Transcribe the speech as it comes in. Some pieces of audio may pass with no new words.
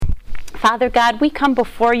Father God, we come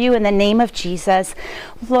before you in the name of Jesus.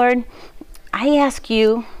 Lord, I ask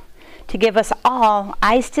you to give us all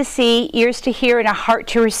eyes to see, ears to hear, and a heart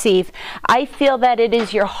to receive. I feel that it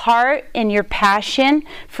is your heart and your passion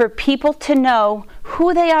for people to know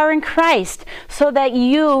who they are in Christ so that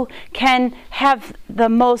you can have the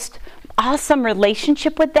most awesome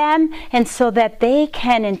relationship with them, and so that they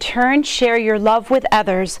can in turn share your love with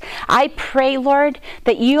others. I pray, Lord,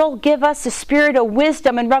 that you'll give us a spirit of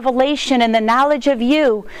wisdom and revelation and the knowledge of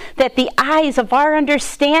you, that the eyes of our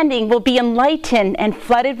understanding will be enlightened and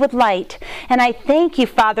flooded with light. And I thank you,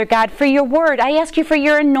 Father God, for your word. I ask you for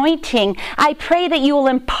your anointing. I pray that you will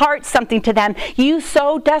impart something to them. You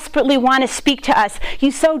so desperately want to speak to us.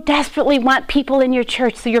 You so desperately want people in your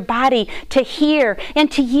church, so your body, to hear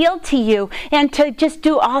and to yield to you and to just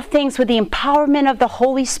do all things with the empowerment of the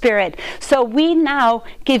Holy Spirit. So we now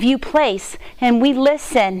give you place and we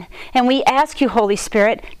listen and we ask you, Holy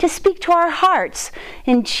Spirit, to speak to our hearts.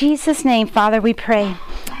 In Jesus' name, Father, we pray.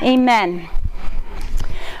 Amen.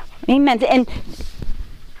 Amen. And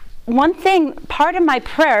one thing, part of my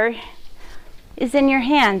prayer is in your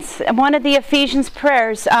hands. One of the Ephesians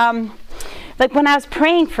prayers, like when I was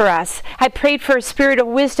praying for us, I prayed for a spirit of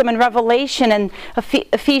wisdom and revelation in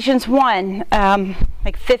Ephesians 1,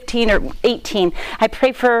 like 15 or 18. I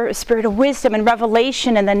prayed for a spirit of wisdom and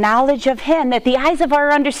revelation and the knowledge of him, that the eyes of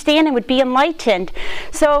our understanding would be enlightened.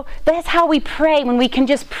 So that's how we pray. When we can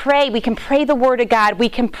just pray, we can pray the word of God. We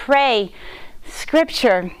can pray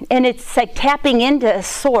scripture, and it's like tapping into a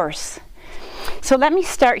source. So let me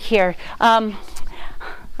start here.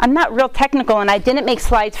 I'm not real technical, and I didn't make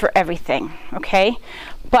slides for everything, okay?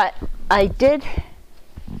 But I did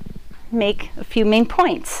make a few main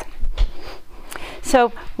points.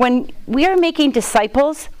 So when we are making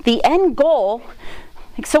disciples, the end goal,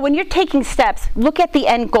 so when you're taking steps, look at the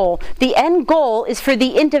end goal. The end goal is for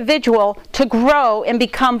the individual to grow and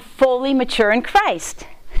become fully mature in Christ.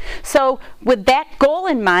 So with that goal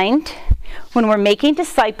in mind, when we're making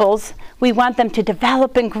disciples, we want them to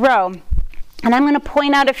develop and grow. And I'm going to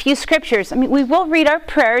point out a few scriptures. I mean, we will read our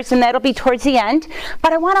prayers, and that'll be towards the end.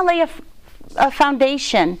 But I want to lay a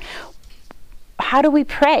foundation. How do we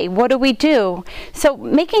pray? What do we do? So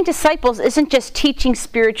making disciples isn't just teaching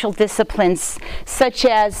spiritual disciplines, such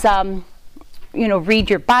as, read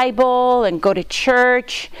your Bible and go to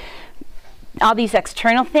church, all these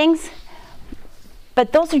external things.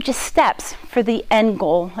 But those are just steps for the end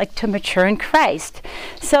goal, like to mature in Christ.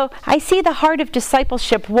 So I see the heart of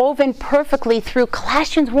discipleship woven perfectly through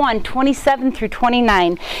Colossians 1, 27 through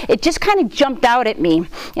 29. It just kind of jumped out at me.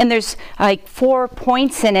 And there's like 4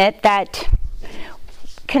 points in it that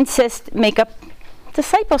make up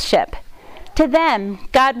discipleship. To them,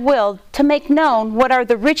 God willed to make known what are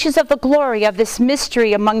the riches of the glory of this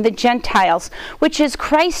mystery among the Gentiles, which is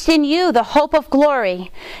Christ in you, the hope of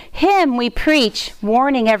glory. Him we preach,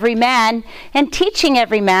 warning every man and teaching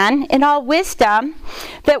every man in all wisdom,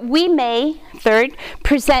 that we may, third,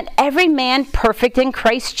 present every man perfect in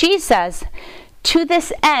Christ Jesus. To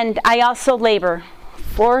this end I also labor.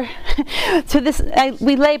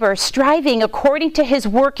 We labor, striving according to his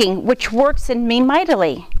working, which works in me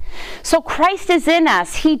mightily. So Christ is in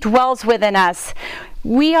us. He dwells within us.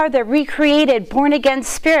 We are the recreated, born-again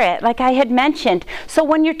spirit, like I had mentioned. So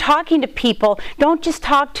when you're talking to people, don't just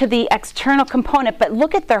talk to the external component, but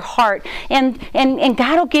look at their heart. And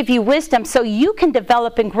God will give you wisdom so you can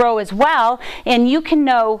develop and grow as well. And you can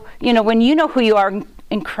know, when you know who you are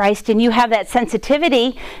in Christ and you have that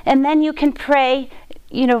sensitivity, and then you can pray,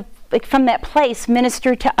 like from that place,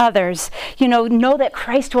 minister to others. Know that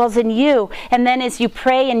Christ dwells in you. And then as you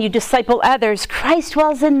pray and you disciple others, Christ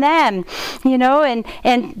dwells in them.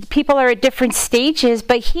 And people are at different stages,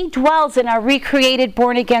 but he dwells in our recreated,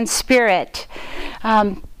 born-again spirit.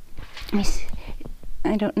 Let me see.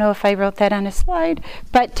 I don't know if I wrote that on a slide,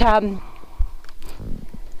 but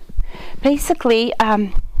basically,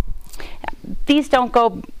 these don't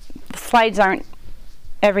go, the slides aren't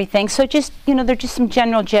everything. So just, they're just some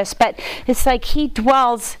general gist, but it's like he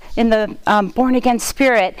dwells in the born-again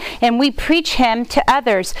spirit, and we preach him to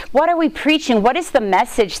others. What are we preaching? What is the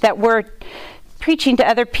message that we're preaching to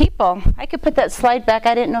other people? I could put that slide back.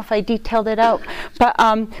 I didn't know if I detailed it out. But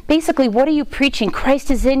basically, what are you preaching?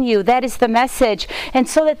 Christ is in you. That is the message. And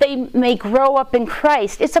so that they may grow up in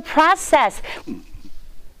Christ. It's a process.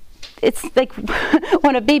 It's like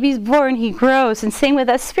when a baby's born, he grows. And same with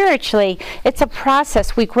us spiritually. It's a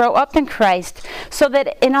process. We grow up in Christ so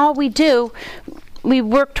that in all we do, we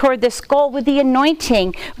work toward this goal with the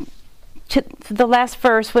anointing. The last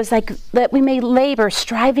verse was like, that we may labor,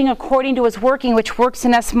 striving according to his working, which works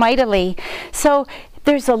in us mightily. So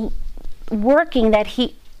there's a working that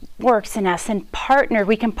works in us and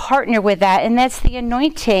we can partner with that, and that's the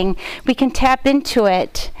anointing. We can tap into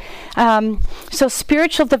it. So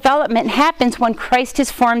spiritual development happens when Christ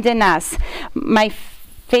is formed in us. My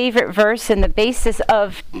favorite verse and the basis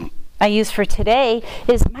I use for today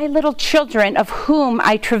is, my little children, of whom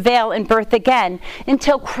I travail in birth again,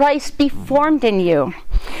 until Christ be formed in you.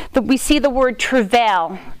 We see the word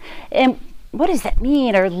travail. And what does that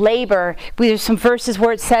mean? Or labor. There's some verses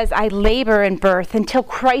where it says, I labor in birth until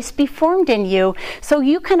Christ be formed in you. So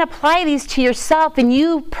you can apply these to yourself, and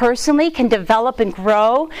you personally can develop and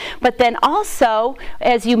grow. But then also,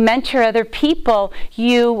 as you mentor other people,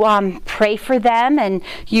 you pray for them and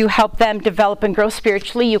you help them develop and grow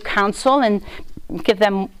spiritually. You counsel and give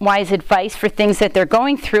them wise advice for things that they're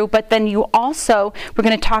going through. But then you also, we're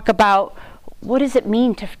going to talk about, what does it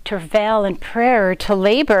mean to travail in prayer, to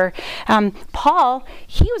labor? Paul,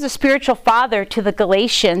 he was a spiritual father to the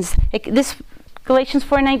Galatians. This Galatians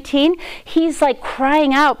 4:19, he's like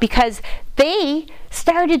crying out because they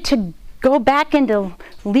started to go back into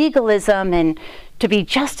legalism and to be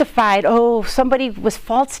justified. Oh,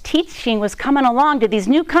 false teaching was coming along to these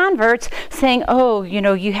new converts saying, oh,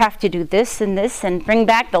 you have to do this and bring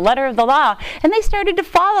back the letter of the law. And they started to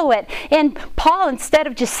follow it. And Paul, instead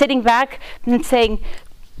of just sitting back and saying,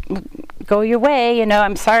 go your way,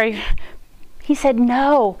 I'm sorry, he said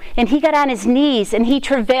no. And he got on his knees and he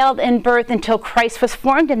travailed in birth until Christ was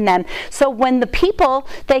formed in them. So when the people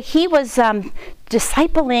that he was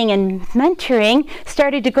discipling and mentoring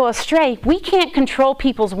started to go astray, we can't control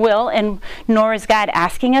people's will, and nor is God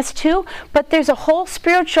asking us to, but there's a whole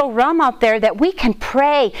spiritual realm out there that we can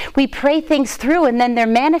pray. We pray things through, and then they're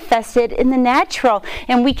manifested in the natural.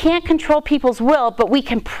 And we can't control people's will, but we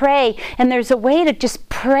can pray. And there's a way to just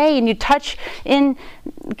pray, and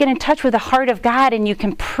get in touch with the heart of God, and you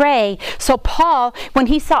can pray. So Paul, when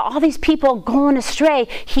he saw all these people going astray,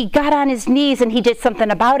 he got on his knees and he did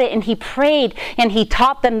something about it, and he prayed and he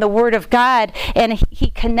taught them the word of God, and he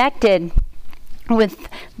connected with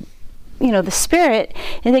the Spirit.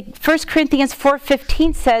 And 1 Corinthians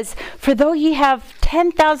 4:15 says, for though ye have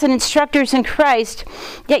 10,000 instructors in Christ,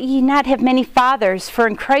 yet ye not have many fathers. For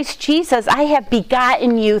in Christ Jesus I have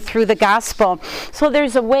begotten you through the gospel. So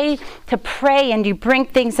there's a way to pray and you bring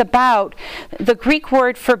things about. The Greek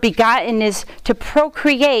word for begotten is to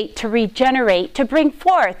procreate, to regenerate, to bring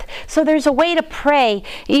forth. So there's a way to pray,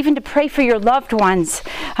 even to pray for your loved ones.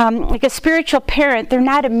 Like a spiritual parent, they're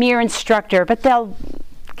not a mere instructor, but they'll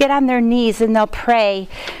get on their knees and they'll pray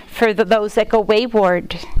for those that go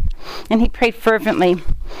wayward. And he prayed fervently.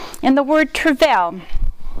 And the word travail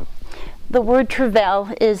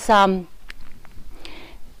is from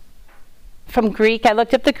Greek. I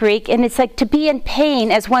looked up the Greek, and it's like to be in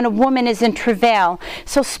pain, as when a woman is in travail.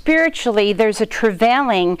 So spiritually, there's a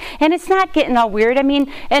travailing, and it's not getting all weird.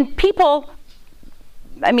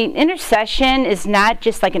 Intercession is not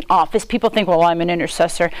just like an office. People think, well, I'm an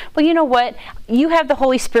intercessor. Well, you know what? You have the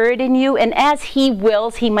Holy Spirit in you, and as he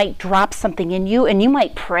wills, he might drop something in you, and you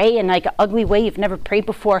might pray in like an ugly way you've never prayed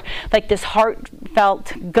before, like this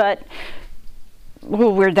heartfelt gut.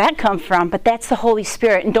 Well, where'd that come from? But that's the Holy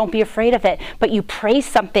Spirit, and don't be afraid of it. But you pray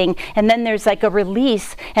something, and then there's like a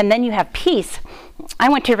release, and then you have peace. I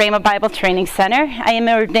went to Rhema Bible Training Center. I am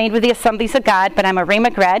ordained with the Assemblies of God, but I'm a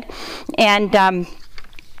Rhema grad, and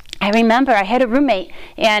I remember I had a roommate,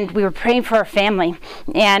 and we were praying for our family,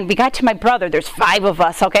 and we got to my brother. There's 5 of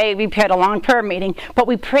us, okay? We had a long prayer meeting, but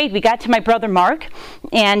we prayed. We got to my brother Mark,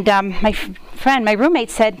 and my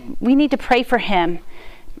roommate said, we need to pray for him.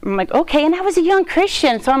 I'm like, okay, and I was a young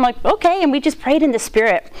Christian, so I'm like, okay, and we just prayed in the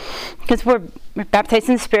Spirit, because we're baptized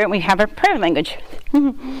in the Spirit, and we have our prayer language.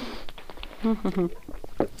 And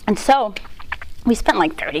so we spent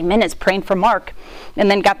like 30 minutes praying for Mark,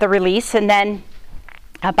 and then got the release, and then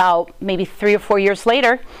about maybe 3 or 4 years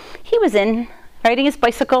later, he was riding his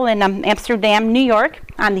bicycle in Amsterdam, New York,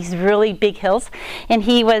 on these really big hills, and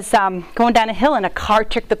he was going down a hill, and a car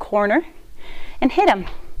took the corner and hit him.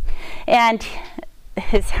 And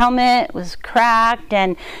his helmet was cracked,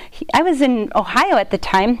 and I was in Ohio at the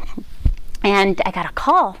time, and I got a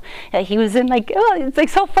call. He was in it's like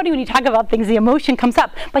so funny when you talk about things, the emotion comes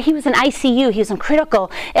up, but he was in ICU, he was in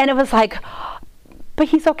critical, and it was like, but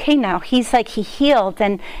he's okay now. He's like, he healed,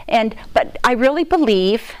 but I really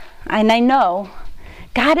believe, and I know,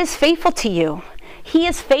 God is faithful to you. He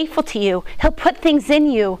is faithful to you. He'll put things in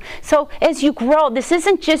you. So as you grow, this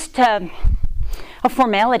isn't just a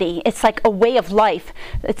formality. It's like a way of life.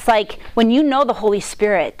 It's like when you know the Holy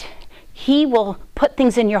Spirit, he will put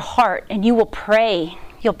things in your heart, and you will pray.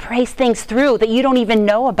 You'll pray things through that you don't even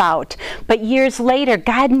know about. But years later,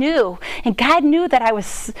 God knew. And God knew that I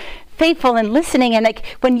was faithful in listening. And like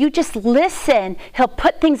when you just listen, he'll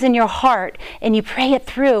put things in your heart and you pray it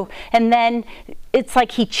through. And then it's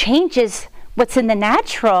like he changes what's in the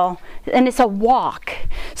natural, and it's a walk.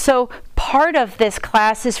 So part of this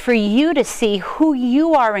class is for you to see who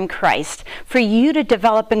you are in Christ, for you to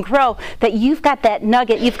develop and grow, that you've got that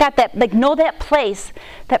nugget, you've got that, like, know that place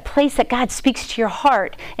that God speaks to your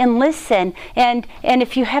heart, and listen. And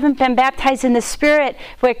if you haven't been baptized in the Spirit,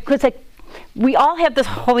 because like we all have the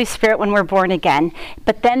Holy Spirit when we're born again,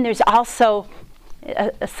 but then there's also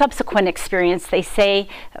a subsequent experience. They say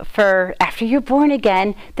for after you're born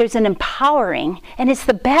again, there's an empowering, and it's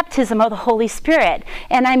the baptism of the Holy Spirit.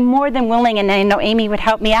 And I'm more than willing, and I know Amy would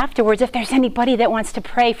help me afterwards, if there's anybody that wants to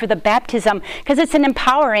pray for the baptism, because it's an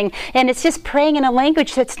empowering, and it's just praying in a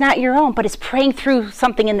language that's not your own, but it's praying through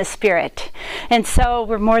something in the Spirit. And so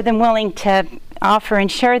we're more than willing to offer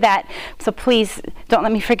and share that. So please don't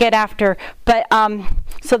let me forget after. But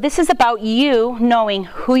so this is about you knowing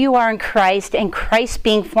who you are in Christ and Christ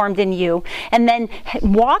being formed in you, and then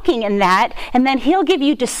walking in that, and then he'll give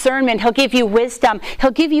you discernment, he'll give you wisdom,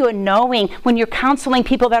 he'll give you a knowing. When you're counseling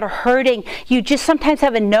people that are hurting, you just sometimes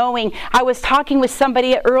have a knowing. I was talking with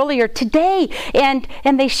somebody earlier today, and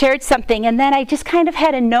they shared something, and then I just kind of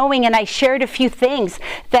had a knowing, and I shared a few things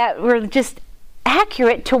that were just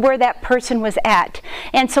accurate to where that person was at.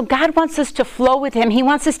 And so God wants us to flow with him. He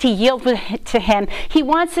wants us to yield to him. He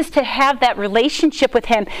wants us to have that relationship with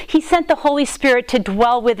him. He sent the Holy Spirit to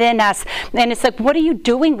dwell within us. And it's like, what are you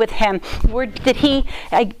doing with him? Where did he...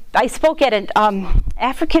 I spoke at an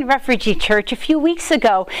African refugee church a few weeks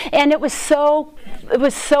ago, and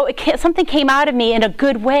something came out of me in a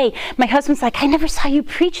good way. My husband's like, I never saw you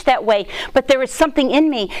preach that way, but there was something in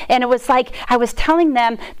me. And it was like I was telling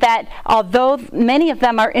them that although many of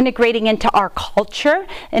them are integrating into our culture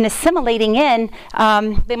and assimilating in,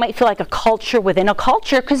 they might feel like a culture within a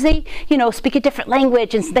culture because they, speak a different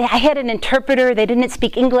language. And I had an interpreter, they didn't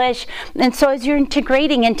speak English. And so as you're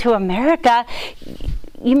integrating into America,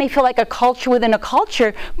 you may feel like a culture within a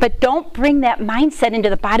culture, but don't bring that mindset into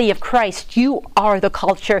the body of Christ. You are the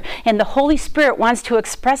culture, and the Holy Spirit wants to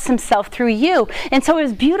express himself through you. And so it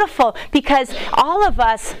was beautiful because all of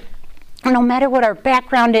us, no matter what our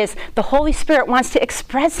background is, the Holy Spirit wants to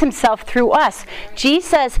express himself through us.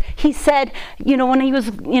 Jesus, he said, when he was,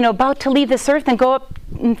 about to leave this earth and go up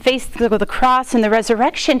and face the cross and the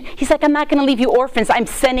resurrection, he's like, I'm not going to leave you orphans. I'm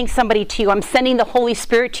sending somebody to you. I'm sending the Holy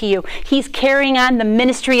Spirit to you. He's carrying on the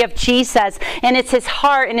ministry of Jesus, and it's his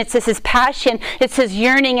heart, and it's his passion, it's his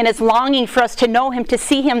yearning and his longing for us to know him, to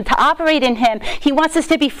see him, to operate in him. He wants us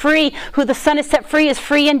to be free. Who the Son has set free is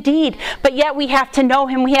free indeed. But yet we have to know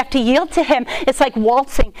him. We have to yield to him. It's like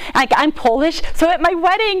waltzing. I'm Polish, so at my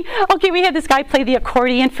wedding, we had this guy play the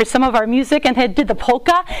accordion for some of our music and did the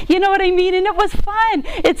polka. You know what I mean? And it was fun.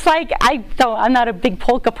 It's like, I'm not a big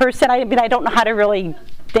polka person. I don't know how to really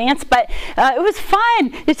dance, but it was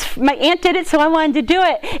fun. My aunt did it, so I wanted to do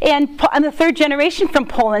it. And I'm the third generation from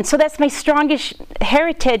Poland, so that's my strongest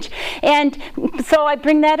heritage. And so I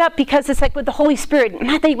bring that up because it's like with the Holy Spirit,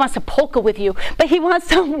 not that he wants to polka with you, but he wants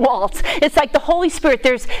to waltz. It's like the Holy Spirit,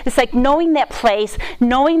 it's like knowing that place,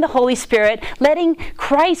 knowing the Holy Spirit, letting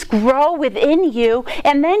Christ grow within you,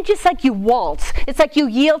 and then just like you waltz. It's like you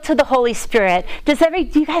yield to the Holy Spirit. Do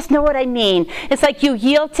you guys know what I mean? It's like you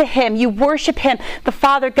yield to him, you worship him, the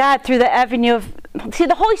Father God, through the avenue of... See,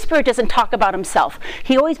 the Holy Spirit doesn't talk about himself.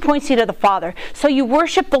 He always points you to the Father. So you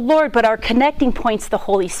worship the Lord, but our connecting point's the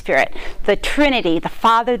Holy Spirit. The Trinity, the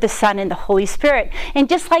Father, the Son, and the Holy Spirit. And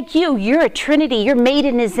just like you're a Trinity. You're made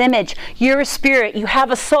in his image. You're a spirit. You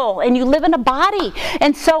have a soul. And you live in a body.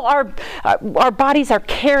 And so our bodies are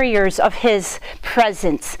carriers of his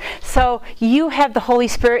presence. So you have the Holy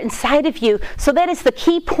Spirit inside of you. So that is the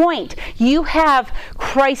key point. You have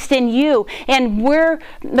Christ in you. And we're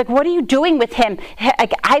like, what are you doing with him?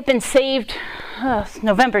 I've been saved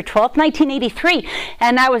November 12th, 1983,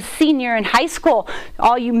 and I was senior in high school.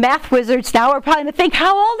 All you math wizards now are probably going to think,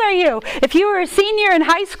 how old are you? If you were a senior in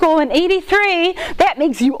high school in 83, that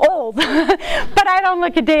makes you old. But I don't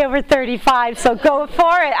look a day over 35, so go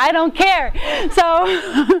for it. I don't care. So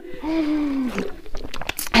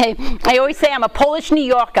I always say I'm a Polish New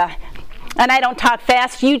Yorker, and I don't talk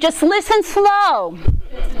fast. You just listen slow.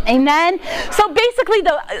 Amen. So basically,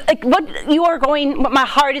 what my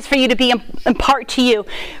heart is for you to impart to you.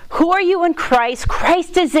 Who are you in Christ?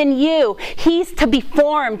 Christ is in you. He's to be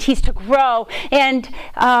formed. He's to grow, and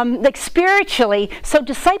spiritually. So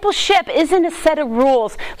discipleship isn't a set of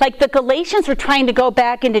rules. Like the Galatians were trying to go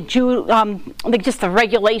back into just the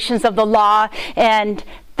regulations of the law, and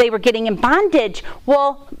they were getting in bondage.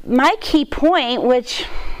 Well, my key point, which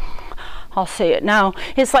I'll say it now.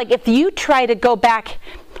 It's like if you try to go back,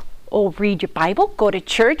 read your Bible, go to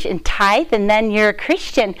church and tithe, and then you're a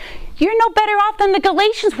Christian, you're no better off than the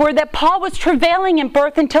Galatians were, that Paul was travailing in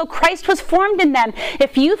birth until Christ was formed in them.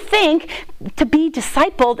 If you think to be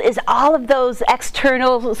discipled is all of those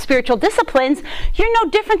external spiritual disciplines, you're no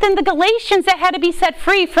different than the Galatians that had to be set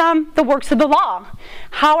free from the works of the law.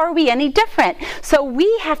 How are we any different? So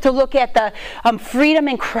we have to look at the freedom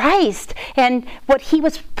in Christ and what he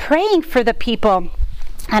was praying for the people.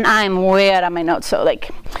 And I'm way out of my notes, so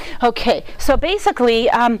okay. So basically,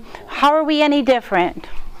 how are we any different?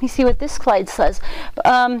 Let me see what this slide says.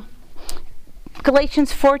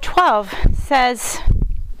 Galatians 4:12 says,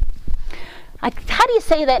 how do you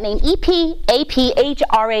say that name?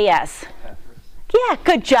 Epaphras. Yeah,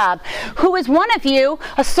 good job. Who is one of you,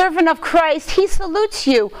 a servant of Christ, he salutes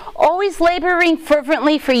you, always laboring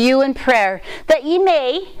fervently for you in prayer, that ye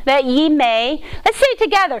may, let's say it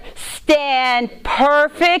together, stand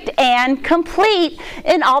perfect and complete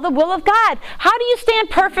in all the will of God. How do you stand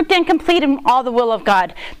perfect and complete in all the will of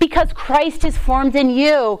God? Because Christ is formed in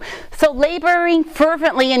you. So laboring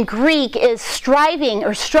fervently in Greek is striving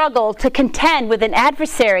or struggle to contend with an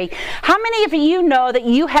adversary. How many of you know that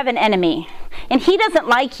you have an enemy? And he doesn't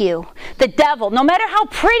like you. The devil, no matter how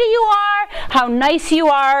pretty you are, how nice you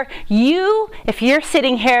are, if you're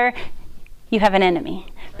sitting here, you have an enemy.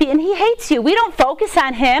 And he hates you. We don't focus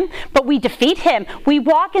on him, but we defeat him. We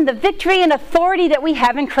walk in the victory and authority that we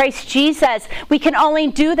have in Christ Jesus. We can only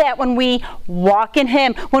do that when we walk in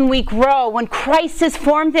him, when we grow, when Christ is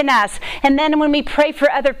formed in us. And then when we pray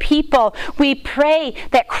for other people, we pray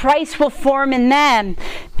that Christ will form in them.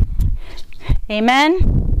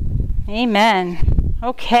 Amen? Amen.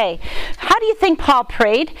 Okay. How do you think Paul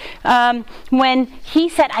prayed when he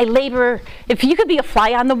said, I labor, if you could be a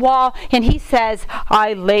fly on the wall, and he says,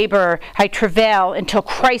 I labor, I travail until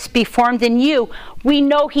Christ be formed in you. We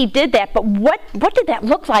know he did that, but what did that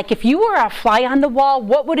look like? If you were a fly on the wall,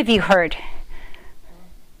 what would have you heard?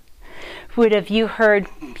 Would have you heard,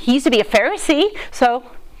 he used to be a Pharisee, so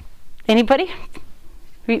anybody?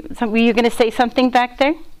 Were you going to say something back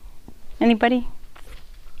there? Anybody?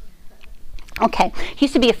 Okay, he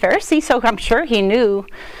used to be a Pharisee, so I'm sure he knew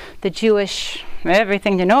the Jewish,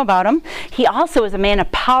 everything to know about him. He also was a man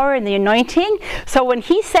of power and the anointing. So when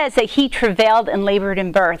he says that he travailed and labored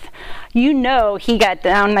in birth, you know he got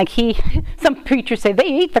down some preachers say they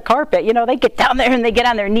eat the carpet. They get down there and they get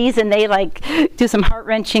on their knees and they do some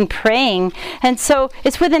heart-wrenching praying. And so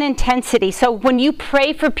it's with an intensity. So when you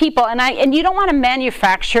pray for people, and you don't want to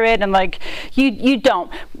manufacture it and you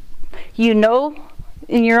don't.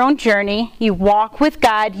 In your own journey, you walk with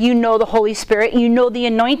God, you know the Holy Spirit, you know the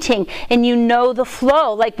anointing, and you know the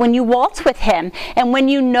flow, like when you waltz with him, and when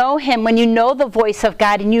you know him, when you know the voice of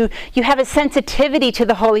God, and you have a sensitivity to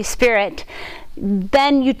the Holy Spirit,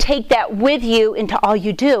 then you take that with you into all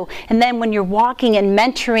you do. And then when you're walking and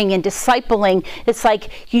mentoring and discipling, it's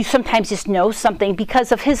like you sometimes just know something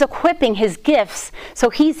because of his equipping, his gifts. So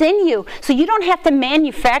he's in you. So you don't have to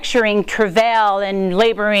manufacturing travail and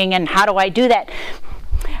laboring and how do I do that?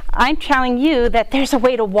 I'm telling you that there's a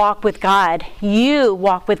way to walk with God. You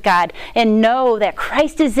walk with God and know that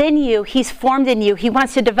Christ is in you. He's formed in you. He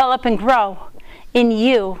wants to develop and grow in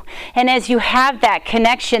you. And as you have that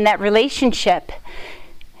connection, that relationship,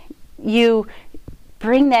 you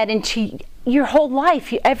bring that into your whole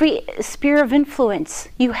life, every sphere of influence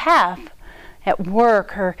you have at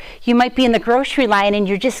work, or you might be in the grocery line and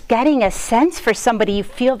you're just getting a sense for somebody, you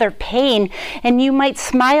feel their pain, and you might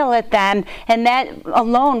smile at them, and that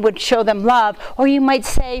alone would show them love. Or you might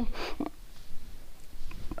say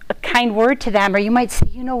a kind word to them, or you might say,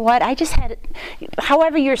 you know what, I just had,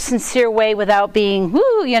 however your sincere way without being,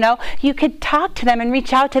 you could talk to them and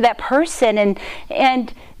reach out to that person,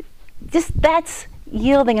 and just that's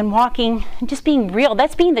yielding and walking and just being real.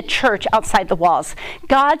 That's being the church outside the walls.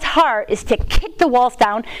 God's heart is to kick the walls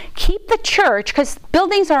down, keep the church, because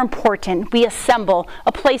buildings are important. We assemble.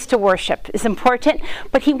 A place to worship is important,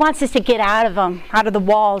 but he wants us to get out of them, out of the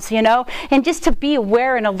walls, and just to be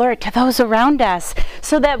aware and alert to those around us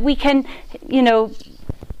so that we can,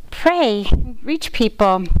 pray, reach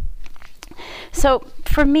people. So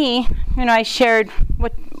for me, I shared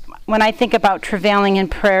when I think about travailing in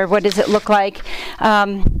prayer, what does it look like?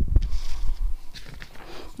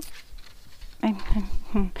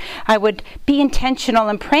 I would be intentional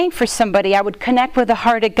in praying for somebody. I would connect with the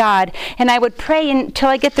heart of God, and I would pray until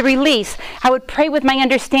I get the release. I would pray with my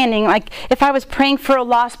understanding. Like if I was praying for a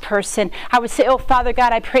lost person, I would say, oh, Father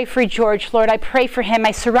God, I pray for George. Lord, I pray for him.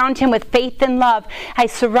 I surround him with faith and love. I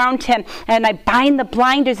surround him, and I bind the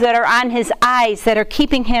blinders that are on his eyes that are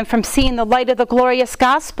keeping him from seeing the light of the glorious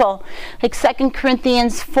gospel. Like 2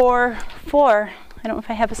 Corinthians 4:4. I don't know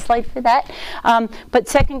if I have a slide for that. But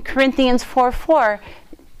 2 Corinthians 4:4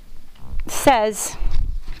 says,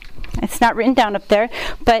 it's not written down up there,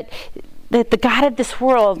 but that the God of this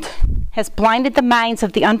world has blinded the minds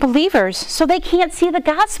of the unbelievers so they can't see the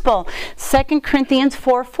gospel. 2 Corinthians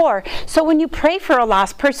 4:4. So when you pray for a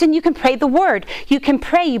lost person, you can pray the word. You can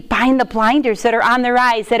pray, you bind the blinders that are on their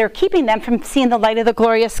eyes that are keeping them from seeing the light of the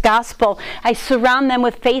glorious gospel. I surround them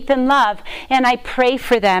with faith and love, and I pray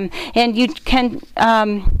for them. And you can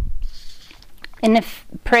and if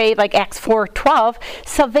pray like Acts 4:12,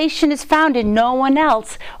 salvation is found in no one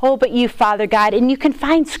else, oh, but you, Father God. And you can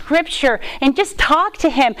find scripture and just talk to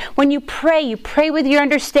him. When you pray with your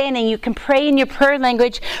understanding. You can pray in your prayer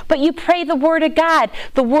language, but you pray the word of God.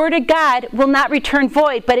 The word of God will not return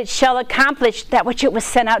void, but it shall accomplish that which it was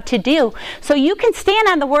sent out to do. So you can stand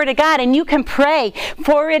on the word of God and you can pray,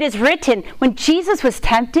 for it is written. When Jesus was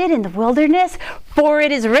tempted in the wilderness, for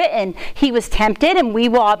it is written, he was tempted, and we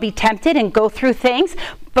will all be tempted and go through things.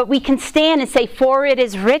 But we can stand and say, for it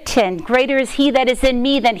is written, greater is he that is in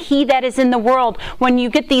me than he that is in the world. When you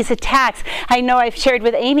get these attacks, I know I've shared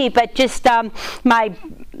with Amy, but just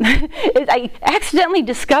I accidentally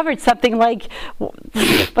discovered something like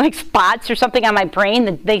spots or something on my brain.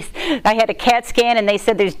 I had a CAT scan, and they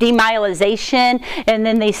said there's demyelization, and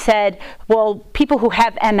then they said, well, people who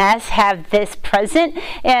have MS have this present,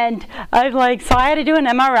 and I'm like, so I had to do an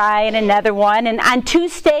MRI and another one, and on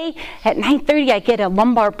Tuesday at 9:30 I get a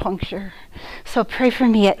lumbar puncture. So pray for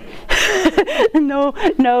me.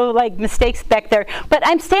 No like mistakes back there. But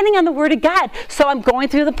I'm standing on the word of God. So I'm going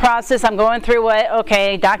through the process. I'm going through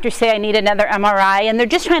doctors say I need another MRI, and they're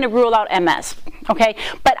just trying to rule out MS. Okay,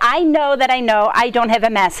 but I know I don't have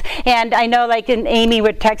MS, and I know, like, in Amy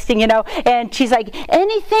were texting, and she's like,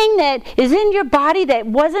 anything that is in your body that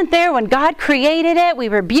wasn't there when God created it, we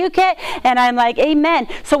rebuke it. And I'm like, amen.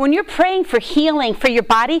 So when you're praying for healing for your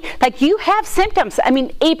body, like, you have symptoms. I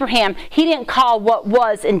mean, Abraham, he didn't call what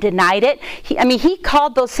was and denied it. He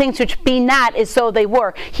called those things which be not as though they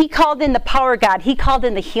were. He called in the power of God. He called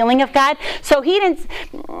in the healing of God. So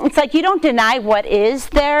it's like, you don't deny what is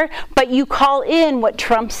there, but you call in what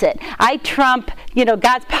trumps it. I trump,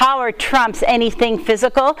 God's power trumps anything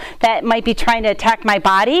physical that might be trying to attack my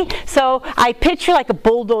body. So I picture like a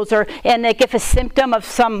bulldozer, and like if a symptom of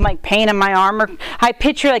some like pain in my arm, or I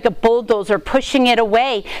picture like a bulldozer pushing it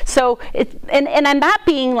away. So and I'm not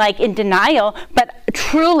being like in denial, but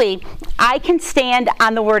truly I can stand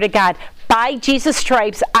on the word of God. By Jesus'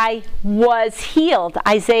 stripes, I was healed.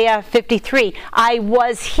 Isaiah 53. I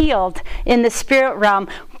was healed in the spirit realm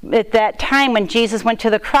at that time when Jesus went to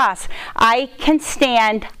the cross. I can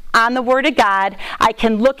stand on the word of God. I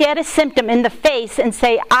can look at a symptom in the face and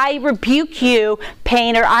say, I rebuke you,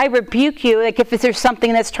 pain, or I rebuke you, like if there's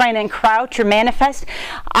something that's trying to encroach or manifest.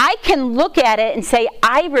 I can look at it and say,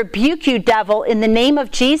 I rebuke you, devil, in the name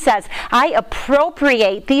of Jesus. I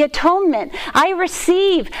appropriate the atonement. I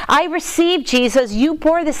receive, Jesus. You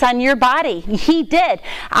bore this on your body. He did.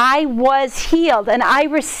 I was healed, and I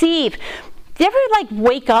receive. Do you ever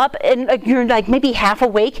wake up and you're maybe half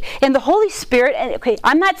awake, and the Holy Spirit, and okay,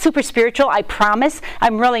 I'm not super spiritual, I promise,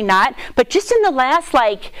 I'm really not, but just in the last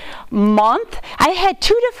month, I had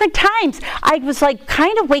 2 different times I was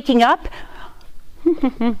kind of waking up,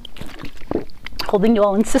 holding you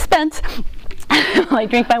all in suspense while I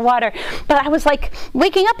drink my water, but I was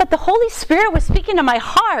waking up, but the Holy Spirit was speaking to my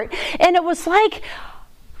heart, and it was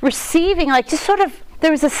receiving, just sort of, there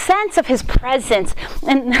was a sense of his presence.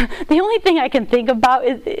 And the only thing I can think about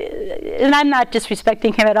is, and I'm not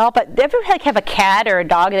disrespecting him at all, but ever have a cat or a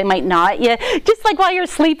dog, they might not, just while you're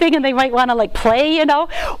sleeping and they might want to play,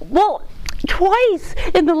 Well, twice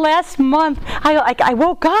in the last month, I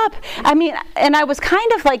woke up, and I was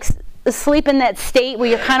kind of asleep in that state where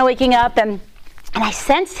you're kind of waking up, and I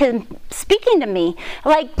sensed him speaking to me,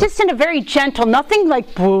 just in a very gentle, nothing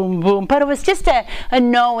boom, boom, but it was just a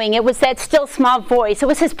knowing. It was that still small voice. It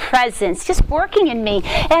was his presence just working in me.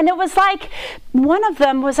 And it was one of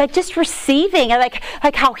them was just receiving, like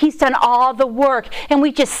how he's done all the work, and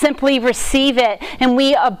we just simply receive it, and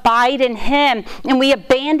we abide in him, and we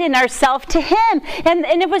abandon ourselves to him. And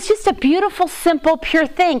it was just a beautiful, simple, pure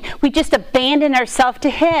thing. We just abandon ourselves to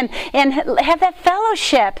him and have that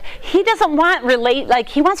fellowship. He doesn't want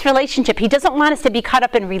he wants relationship relationship. He doesn't want us to be caught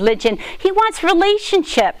up in religion. He wants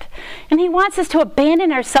relationship. And he wants us to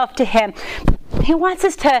abandon ourselves to him. He wants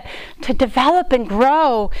us to develop and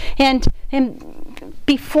grow and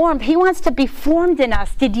be formed. He wants to be formed in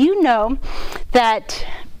us. Did you know that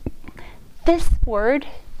this word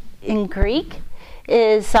in Greek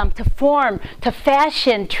is to form, to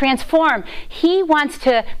fashion, transform. He wants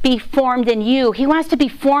to be formed in you. He wants to be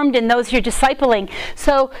formed in those you're discipling.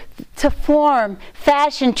 So to form,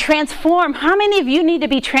 fashion, transform. How many of you need to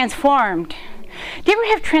be transformed? Do you ever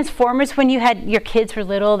have transformers when your kids were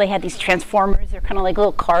little? They had these transformers. They're kind of like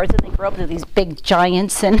little cars, and they grow up to these big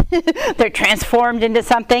giants, and they're transformed into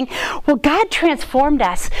something. Well, God transformed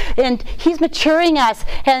us, and he's maturing us.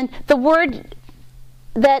 And the word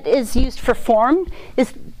that is used for form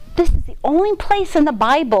this is the only place in the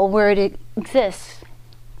Bible where it exists.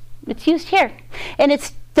 It's used here. And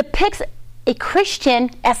it depicts a Christian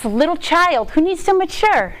as a little child who needs to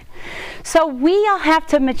mature. So we all have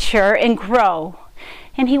to mature and grow.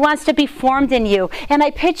 And he wants to be formed in you. And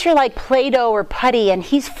I picture like Play-Doh or putty, and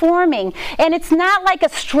he's forming. And it's not like a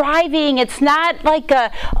striving. It's not like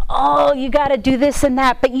you got to do this and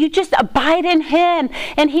that. But you just abide in him.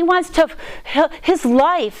 And he wants his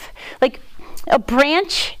life, like a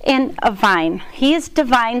branch and a vine. He is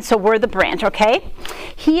divine, so we're the branch, okay?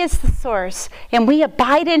 He is the source. And we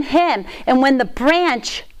abide in him. And when the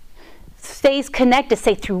branch stays connected,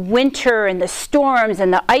 say through winter and the storms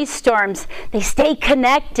and the ice storms, they stay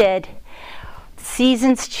connected.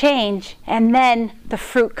 Seasons change, and then the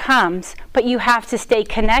fruit comes, but you have to stay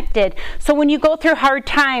connected. So when you go through hard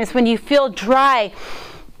times, when you feel dry,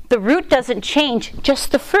 the root doesn't change,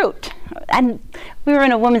 just the fruit. And we were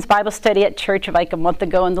in a women's Bible study at church like a month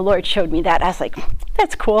ago, and the Lord showed me that. I was like,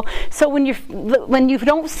 that's cool. So when you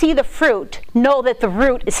don't see the fruit, know that the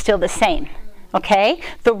root is still the same. Okay?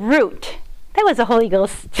 The root. That was the Holy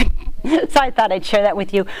Ghost. So I thought I'd share that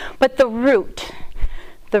with you. But the root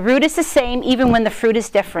is the same even when the fruit is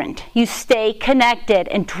different. You stay connected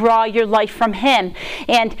and draw your life from him.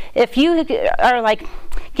 And if you are like,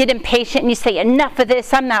 get impatient and you say, enough of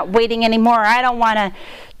this, I'm not waiting anymore, I don't want to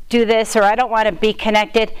do this, or I don't want to be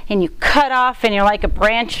connected, and you cut off and you're like a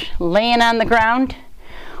branch laying on the ground,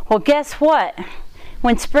 well, guess what?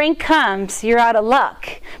 When spring comes, you're out of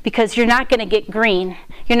luck because you're not going to get green.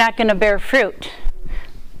 You're not going to bear fruit.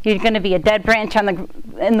 You're going to be a dead branch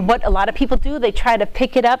and what a lot of people do, they try to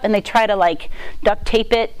pick it up and they try to like duct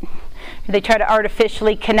tape it. They try to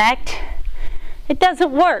artificially connect. It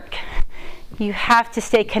doesn't work. You have to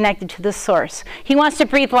stay connected to the source. He wants to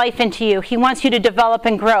breathe life into you. He wants you to develop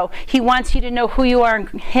and grow. He wants you to know who you are in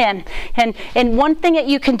him. And one thing that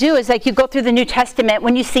you can do is like you go through the New Testament,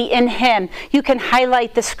 when you see in him, you can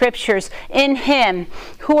highlight the scriptures. In him.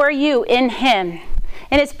 Who are you? In him.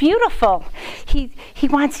 And it's beautiful. He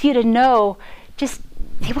wants you to know,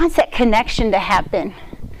 he wants that connection to happen.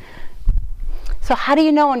 So how do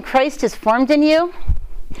you know when Christ is formed in you?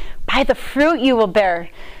 By the fruit you will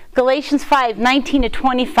bear. Galatians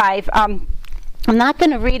 5:19-25. I'm not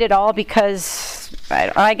going to read it all because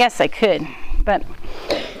I guess I could, but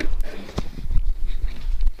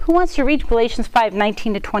who wants to read Galatians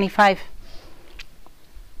 5:19-25?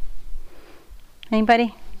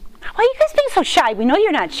 Anybody? Why are you guys being so shy? We know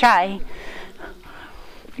you're not shy.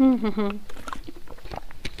 I'll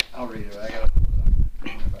read it. I got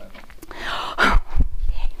it.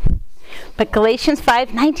 But Galatians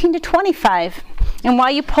 5:19-25. And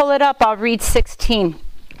while you pull it up, I'll read 16.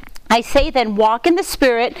 I say then, walk in the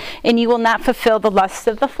Spirit, and you will not fulfill the lusts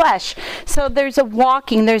of the flesh. So there's a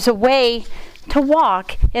walking, there's a way to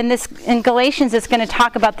walk. In Galatians, it's going to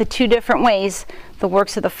talk about the two different ways, the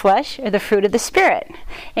works of the flesh or the fruit of the Spirit.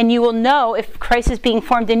 And you will know if Christ is being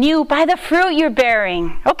formed in you by the fruit you're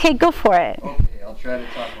bearing. Okay, go for it. Okay, I'll try to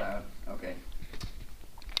talk loud. Okay.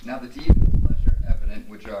 Now the deeds of the flesh are evident,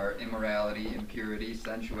 which are immorality, impurity,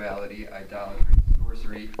 sensuality, idolatry,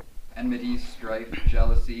 sorcery, enmity, strife,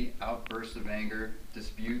 jealousy, outbursts of anger,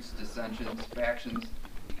 disputes, dissensions, factions,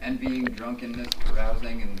 envying, drunkenness,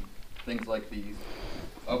 carousing, and things like these,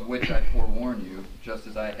 of which I forewarn you, just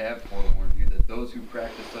as I have forewarned you, that those who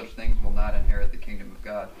practice such things will not inherit the kingdom of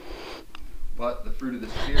God. But the fruit of the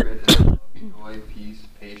Spirit is love, joy, peace,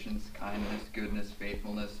 patience, kindness, goodness,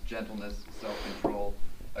 faithfulness, gentleness, self-control.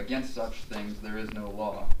 Against such things there is no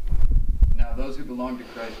law. Now those who belong to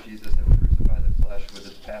Christ Jesus have crucified the flesh with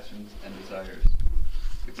its passions and desires.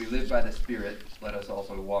 If we live by the Spirit, let us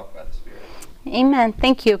also walk by the Spirit. Amen.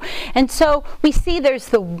 Thank you. And so we see there's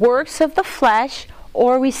the works of the flesh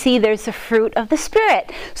or we see there's the fruit of the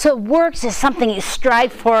Spirit. So works is something you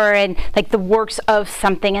strive for, and like the works of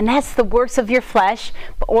something, and that's the works of your flesh,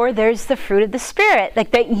 or there's the fruit of the Spirit,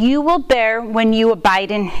 like that you will bear when you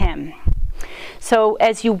abide in him. So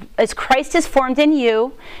as Christ is formed in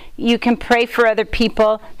you, you can pray for other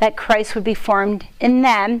people that Christ would be formed in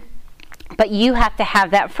them. But you have to have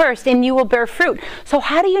that first, and you will bear fruit. So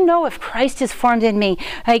how do you know if Christ is formed in me?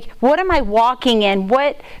 Like, what am I walking in?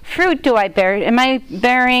 What fruit do I bear? Am I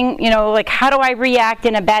bearing, like, how do I react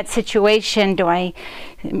in a bad situation? Do I,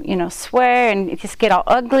 swear and just get all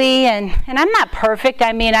ugly? And I'm not perfect.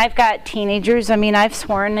 I mean, I've got teenagers. I mean, I've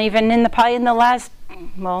sworn even probably in the last,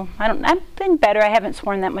 I've been better. I haven't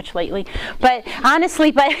sworn that much lately. But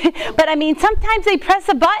honestly, but I mean, sometimes they press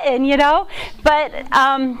a button,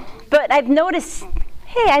 But I've noticed,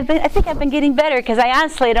 hey, I think I've been getting better, because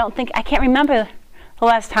I can't remember the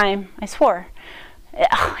last time I swore.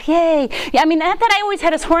 Oh, yay. Yeah, I mean, not that I always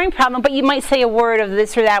had a swearing problem, but you might say a word of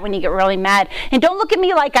this or that when you get really mad. And don't look at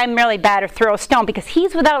me like I'm really bad or throw a stone, because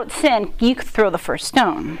he's without sin. You could throw the first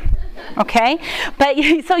stone. Okay? But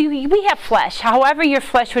so we have flesh, however your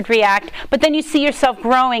flesh would react, but then you see yourself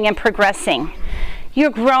growing and progressing. You're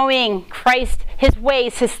growing Christ, his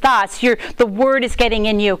ways, his thoughts. The word is getting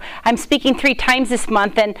in you. I'm speaking 3 times this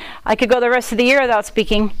month, and I could go the rest of the year without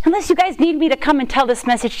speaking. Unless you guys need me to come and tell this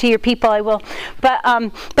message to your people, I will. But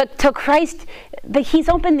to Christ, he's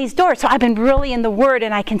opened these doors. So I've been really in the word,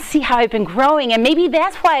 and I can see how I've been growing. And maybe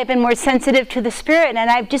that's why I've been more sensitive to the Spirit, and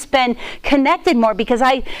I've just been connected more, because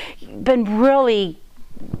I've been really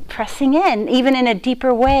pressing in, even in a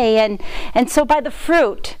deeper way. And so by the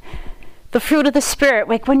fruit of the Spirit,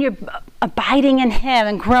 like when you're abiding in him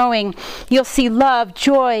and growing, you'll see love,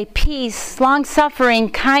 joy, peace,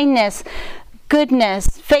 long-suffering, kindness, goodness,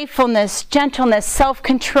 faithfulness, gentleness,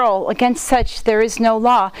 self-control. Against such there is no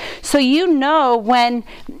law. So when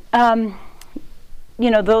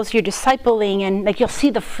those you're discipling, and like you'll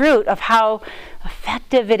see the fruit of how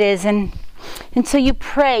effective it is. And so you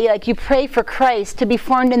pray for Christ to be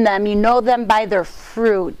formed in them. You know them by their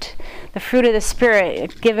fruit, the fruit of the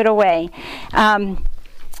Spirit. Give it away.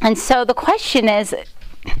 And so the question is,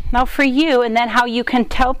 now for you, and then how you can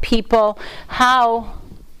tell people how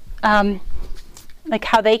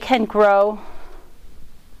they can grow.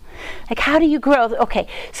 Like, how do you grow? Okay,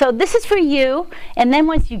 so this is for you, and then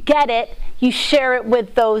once you get it, you share it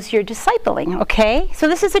with those you're discipling, okay? So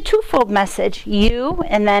this is a twofold message, you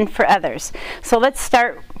and then for others. So let's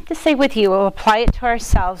start, just say with you, we'll apply it to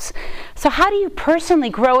ourselves. So how do you personally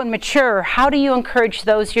grow and mature? How do you encourage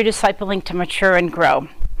those you're discipling to mature and grow?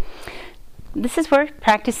 This is where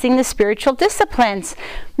practicing the spiritual disciplines.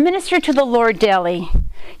 Minister to the Lord daily.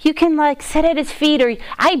 You can sit at his feet, or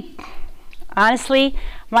honestly,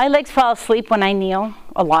 my legs fall asleep when I kneel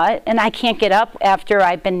a lot, and I can't get up after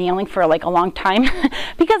I've been kneeling for a long time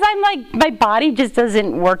because my body just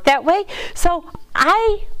doesn't work that way. So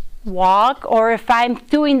I walk, or if I'm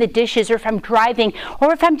doing the dishes, or if I'm driving,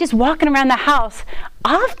 or if I'm just walking around the house,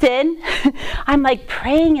 often I'm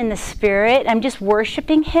praying in the Spirit. I'm just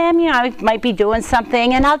worshiping him. I might be doing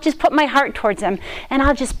something, and I'll just put my heart towards him, and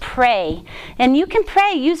I'll just pray. And you can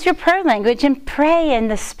pray, use your prayer language, and pray in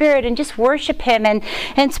the Spirit, and just worship him,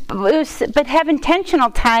 but have intentional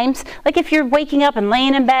times, like if you're waking up and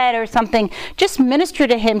laying in bed or something, just minister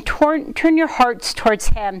to him, turn your hearts towards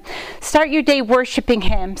him, start your day worshiping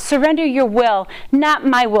him, surrender your will, not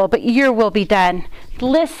my will, but your will be done.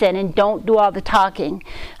 Listen and don't do all the talking.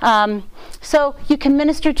 So you can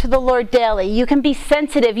minister to the Lord daily. You can be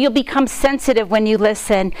sensitive. You'll become sensitive when you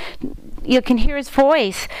listen. You can hear his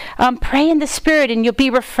voice. Pray in the Spirit and you'll be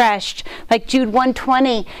refreshed. Like Jude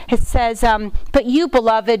 1:20, it says, but you,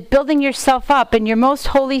 beloved, building yourself up in your most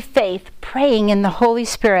holy faith, praying in the Holy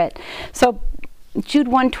Spirit. So Jude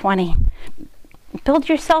 1:20. Build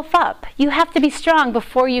yourself up. You have to be strong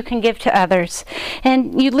before you can give to others.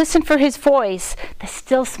 And you listen for his voice, the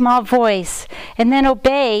still small voice, and then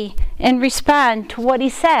obey and respond to what he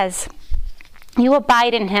says. You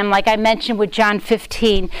abide in him, like I mentioned with John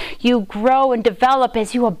 15. You grow and develop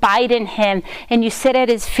as you abide in him, and you sit at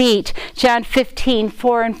his feet. John 15,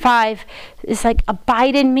 4 and 5 is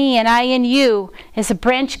abide in me and I in you. As a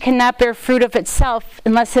branch cannot bear fruit of itself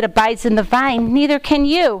unless it abides in the vine, neither can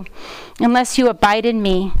you unless you abide in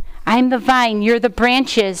me. I am the vine, you're the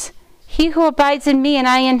branches. He who abides in me and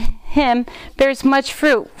I in him bears much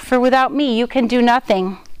fruit, for without me you can do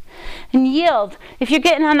nothing. And yield. If you're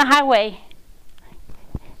getting on the highway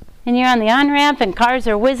and you're on the on-ramp and cars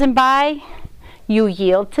are whizzing by, you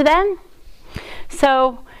yield to them.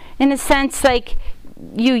 So in a sense,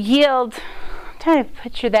 you yield trying to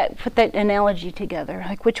put that analogy together.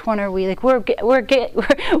 Like, which one are we? Like, we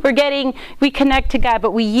connect to God,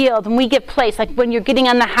 but we yield and we give place. Like when you're getting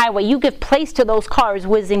on the highway, you give place to those cars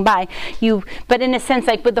whizzing by. But in a sense,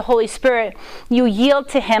 like with the Holy Spirit, you yield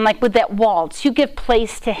to Him. Like with that waltz, you give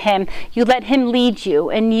place to Him. You let Him lead you,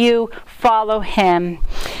 and you follow Him.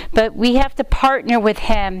 But we have to partner with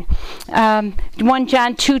Him. 1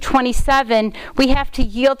 John 2:27. We have to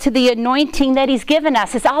yield to the anointing that He's given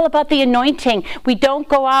us. It's all about the anointing. We don't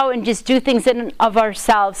go out and just do things of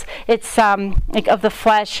ourselves. It's like of the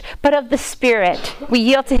flesh, but of the Spirit. We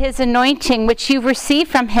yield to His anointing, which you've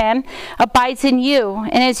received from Him, abides in you.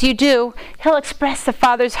 And as you do, He'll express the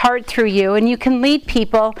Father's heart through you, and you can lead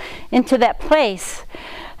people into that place.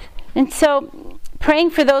 And so,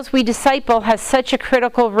 praying for those we disciple has such a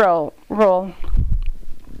critical role.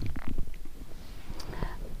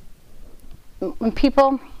 When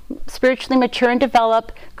people spiritually mature and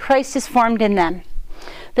develop, Christ is formed in them.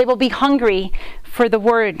 They will be hungry for the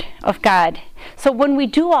Word of God. So when we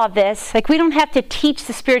do all this, like we don't have to teach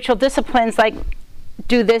the spiritual disciplines like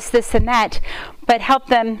do this, this, and that, but help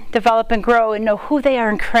them develop and grow and know who they are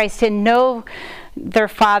in Christ and know their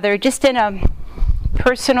Father just in a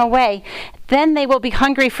personal way. Then they will be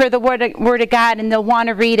hungry for the Word of God, and they'll want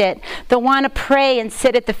to read it. They'll want to pray and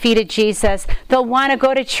sit at the feet of Jesus. They'll want to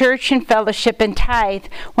go to church and fellowship and tithe.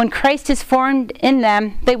 When Christ is formed in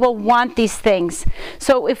them, they will want these things.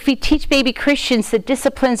 So if we teach baby Christians the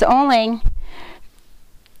disciplines only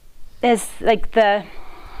as like the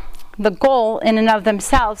goal in and of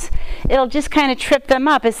themselves, it'll just kind of trip them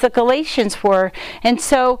up as the Galatians were. And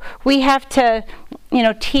so we have to,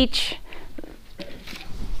 teach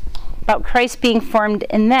about Christ being formed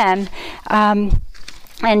in them,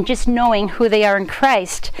 and just knowing who they are in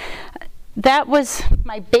Christ. That was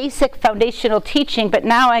my basic foundational teaching, but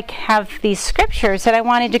now I have these scriptures that I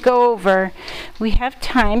wanted to go over. We have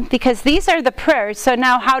time because these are the prayers. So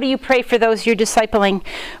now how do you pray for those you're discipling?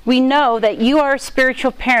 We know that you are a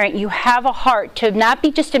spiritual parent. You have a heart to not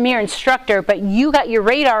be just a mere instructor, but you got your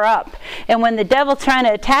radar up. And when the devil's trying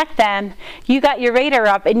to attack them, you got your radar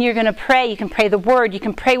up and you're going to pray. You can pray the Word. You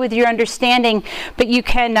can pray with your understanding, but you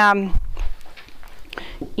can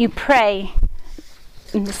you pray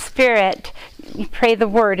in the Spirit. You pray the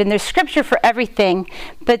Word, and there's scripture for everything.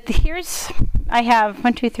 But I have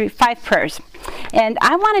 5 prayers, and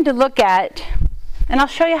I wanted to look at, and I'll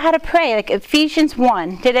show you how to pray, like Ephesians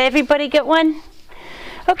 1. Did everybody get one?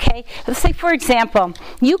 Okay, let's say, for example,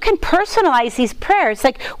 you can personalize these prayers.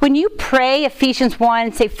 Like when you pray Ephesians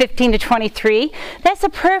 1, say 15 to 23, that's a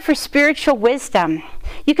prayer for spiritual wisdom.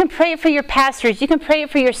 You can pray it for your pastors. You can pray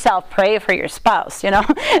it for yourself. Pray it for your spouse, No,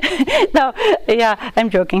 yeah,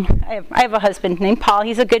 I'm joking. I have a husband named Paul.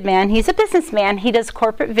 He's a good man. He's a businessman. He does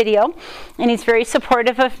corporate video, and he's very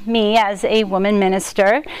supportive of me as a woman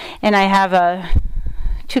minister. And I have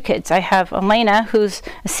 2 kids. I have Elena, who's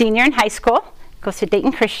a senior in high school, goes to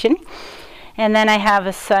Dayton Christian. And then I have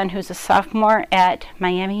a son who's a sophomore at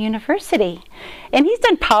Miami University. And he's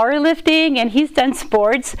done powerlifting and he's done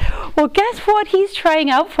sports. Well, guess what he's trying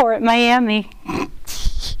out for at Miami?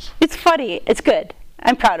 It's funny. It's good.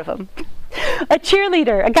 I'm proud of him. A guy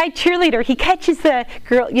cheerleader. He catches the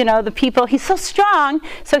girl, the people. He's so strong,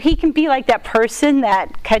 so he can be like that person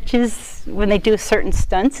that catches when they do certain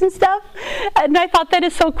stunts and stuff. And I thought that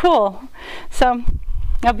is so cool. So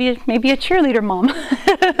I'll be maybe a cheerleader mom.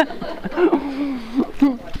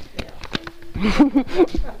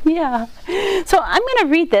 Yeah. So I'm going to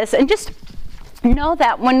read this and just know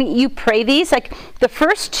that when you pray these, like the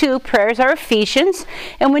first 2 prayers are Ephesians,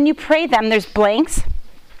 and when you pray them, there's blanks.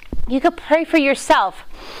 You could pray for yourself.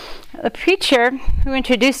 A preacher who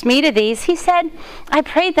introduced me to these, he said, I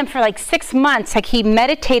prayed them for like 6 months. Like he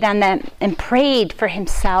meditated on them and prayed for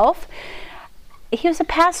himself. He was a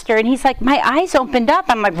pastor, and he's like, my eyes opened up.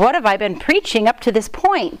 I'm like, what have I been preaching up to this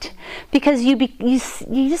point? Because you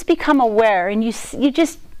just become aware, and you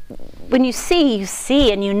just, when you see,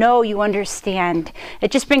 and you understand.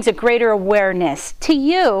 It just brings a greater awareness to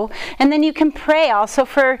you, and then you can pray also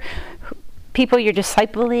for people you're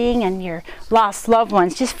discipling and your lost loved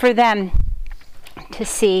ones, just for them to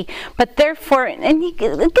see. But therefore, and it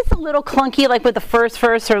gets a little clunky, like with the first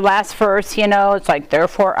verse or last verse, it's like,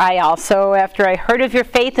 therefore I also, after I heard of your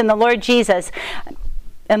faith in the Lord Jesus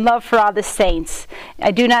and love for all the saints,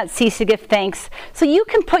 I do not cease to give thanks. So you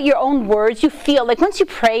can put your own words. You feel like once you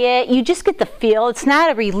pray it, you just get the feel. It's not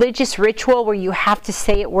a religious ritual where you have to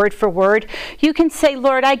say it word for word. You can say,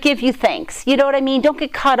 Lord, I give you thanks. You know what I mean? Don't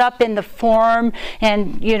get caught up in the form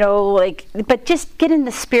and, but just get in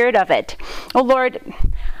the spirit of it. Oh, Lord,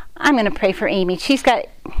 I'm going to pray for Amy. She's got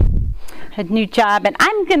a new job, and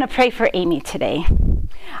I'm going to pray for Amy today.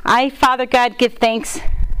 I, Father God, give thanks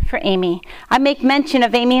for Amy. I make mention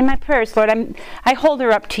of Amy in my prayers, Lord. I hold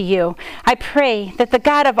her up to you. I pray that the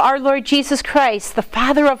God of our Lord Jesus Christ, the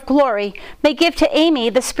Father of glory, may give to Amy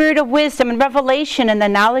the spirit of wisdom and revelation and the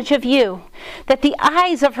knowledge of you, that the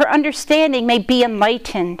eyes of her understanding may be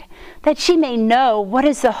enlightened, that she may know what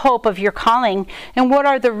is the hope of your calling and what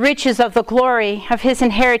are the riches of the glory of his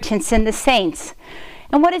inheritance in the saints.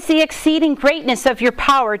 And what is the exceeding greatness of your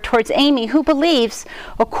power towards Amy, who believes,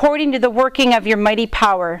 according to the working of your mighty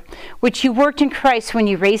power, which you worked in Christ when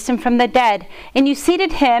you raised him from the dead, and you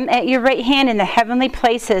seated him at your right hand in the heavenly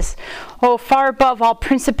places, far above all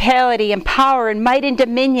principality and power and might and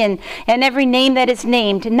dominion, and every name that is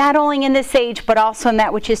named, not only in this age, but also in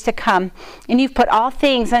that which is to come. And you've put all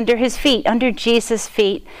things under his feet, under Jesus'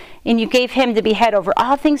 feet, and you gave him to be head over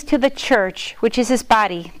all things to the church, which is his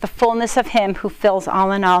body, the fullness of him who fills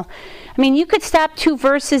all in all. I mean, you could stop 2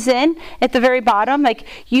 verses in at the very bottom,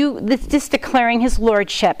 just declaring his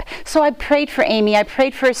lordship. So I prayed for Amy. I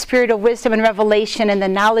prayed for a spirit of wisdom and revelation and the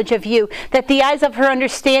knowledge of you, that the eyes of her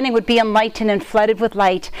understanding would be enlightened and flooded with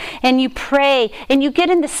light. And you pray, and you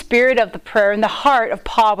get in the spirit of the prayer, in the heart of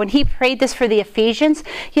Paul, when he prayed this for the Ephesians,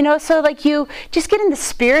 so you just get in the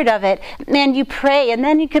spirit of it, and you pray, and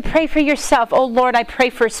then you could pray for yourself. Oh Lord, I pray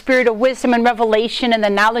for a spirit of wisdom and revelation and the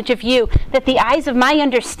knowledge of you, that the eyes of my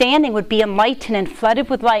understanding would be enlightened and flooded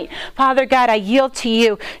with light. Father God, I yield to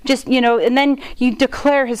you. And then you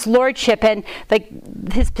declare his lordship and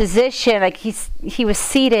his position, he was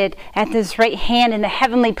seated at his right hand in the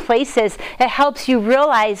heavenly places. It helps you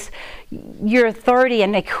realize your authority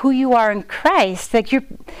and who you are in Christ,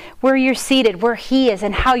 where you're seated, where he is,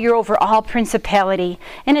 and how you're over all principality.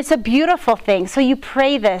 And it's a beautiful thing. So you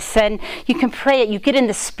pray this, and you can pray it. You get in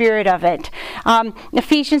the spirit of it.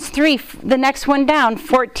 Ephesians 3, the next one down,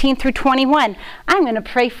 14 through 21. I'm going to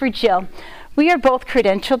pray for Jill. We are both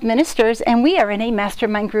credentialed ministers, and we are in a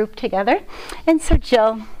mastermind group together. And so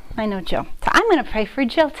Jill, I know Jill. So I'm going to pray for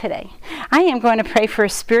Jill today. I am going to pray for her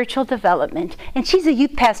spiritual development. And she's a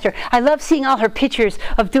youth pastor. I love seeing all her pictures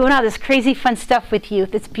of doing all this crazy fun stuff with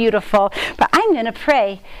youth. It's beautiful. But I'm going to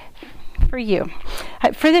pray for you.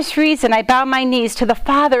 For this reason, I bow my knees to the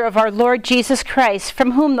Father of our Lord Jesus Christ,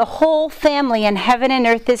 from whom the whole family in heaven and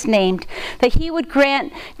earth is named, that he would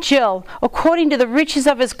grant Jill, according to the riches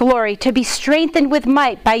of his glory, to be strengthened with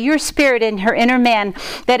might by your Spirit in her inner man,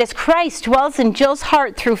 that as Christ dwells in Jill's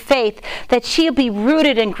heart through faith, that she'll be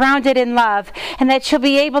rooted and grounded in love, and that she'll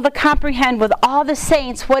be able to comprehend with all the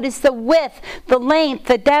saints what is the width, the length,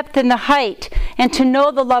 the depth, and the height, and to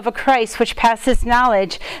know the love of Christ which passes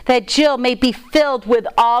knowledge, that Jill may be filled with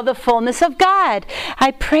all the fullness of God.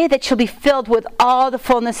 I pray that she'll be filled with all the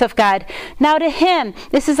fullness of God. Now to him,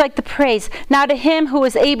 this is like the praise, now to him who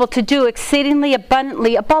is able to do exceedingly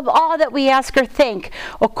abundantly above all that we ask or think,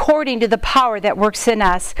 according to the power that works in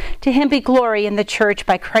us. To him be glory in the church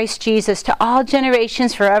by Christ Jesus to all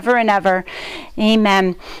generations forever and ever.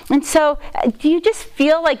 Amen. And so, do you just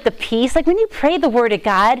feel like the peace? Like when you pray the word of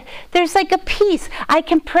God, there's like a peace. I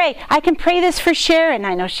can pray this for Sharon.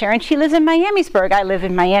 I know Sharon, she lives in Miamisburg. I live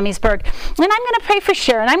in Miamisburg. And I'm going to pray for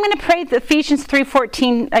Sharon. I'm going to pray the Ephesians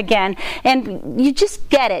 3:14 again. And you just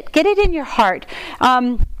get it. Get it in your heart.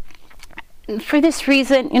 For this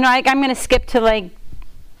reason, I'm going to skip to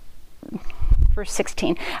verse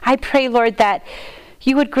 16. I pray, Lord, that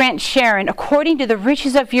you would grant Sharon, according to the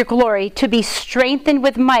riches of your glory, to be strengthened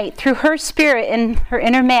with might through her spirit in her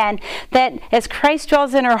inner man, that as Christ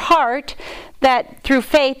dwells in her heart, that through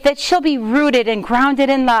faith, that she'll be rooted and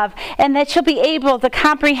grounded in love, and that she'll be able to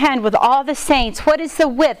comprehend with all the saints what is the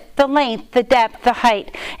width, the length, the depth, the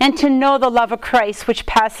height, and to know the love of Christ which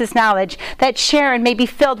passes knowledge, that Sharon may be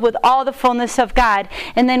filled with all the fullness of God.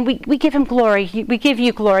 And then we give him glory. We give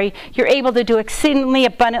you glory. You're able to do exceedingly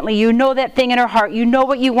abundantly. You know that thing in her heart. You know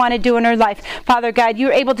what you want to do in her life. Father God,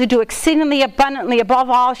 you're able to do exceedingly abundantly above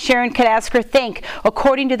all Sharon could ask or think,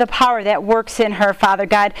 according to the power that works in her, Father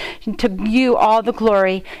God. To you all the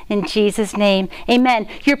glory in Jesus' name. Amen.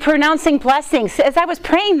 You're pronouncing blessings. As I was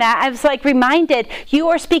praying that, I was reminded, you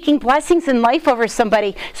are speaking blessings in life over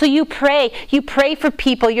somebody. So you pray for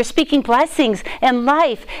people. You're speaking blessings and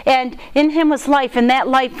life. And in him was life, and that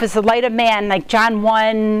life was the light of man, like John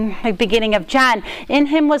 1, the beginning of John. In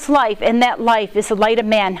him was life, and that life is the light of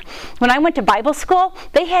man. When I went to Bible school,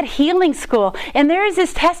 they had healing school. And there is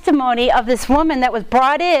this testimony of this woman that was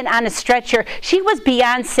brought in on a stretcher. She was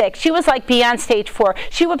beyond sick. She was beyond stage 4.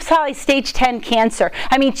 She was probably stage 10 cancer.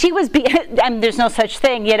 I mean, she was, there's no such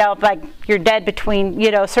thing, you're dead between,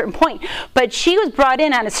 certain certain point. But she was brought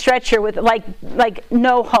in on a stretcher with like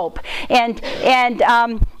no hope. And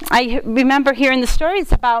I remember hearing the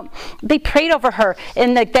stories about they prayed over her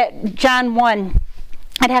in that John 1.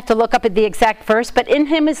 I'd have to look up at the exact verse, but in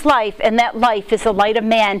him is life, and that life is the light of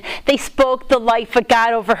man. They spoke the life of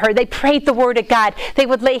God over her. They prayed the word of God. They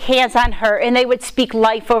would lay hands on her, and they would speak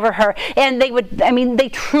life over her. And they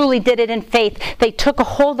truly did it in faith. They took a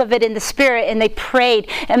hold of it in the spirit, and they prayed.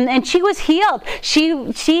 And she was healed.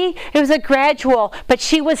 It was a gradual, but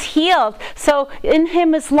she was healed. So in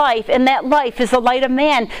him is life, and that life is the light of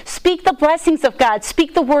man. Speak the blessings of God.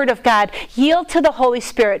 Speak the word of God. Yield to the Holy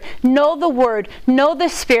Spirit. Know the word. Know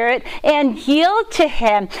the Spirit, and yield to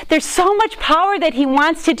him. There's so much power that he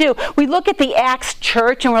wants to do. We look at the Acts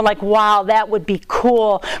church and we're like, wow, that would be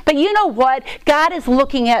cool. But you know what? God is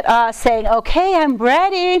looking at us saying, okay, I'm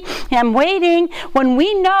ready. I'm waiting. When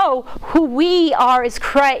we know who we are as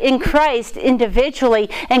in Christ individually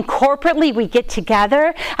and corporately we get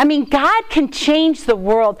together, I mean, God can change the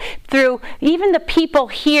world through even the people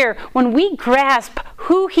here. When we grasp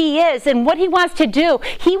who he is and what he wants to do,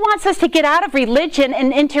 he wants us to get out of religion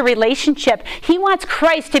and into relationship. He wants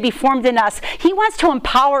Christ to be formed in us. He wants to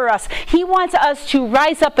empower us. He wants us to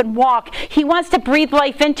rise up and walk. He wants to breathe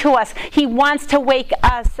life into us. He wants to wake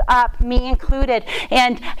us up, me included.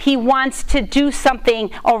 And he wants to do something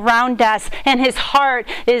around us. And his heart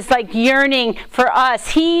is like yearning for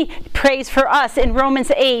us. He prays for us. In Romans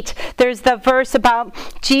 8, there's the verse about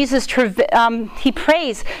Jesus, he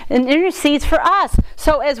prays and intercedes for us.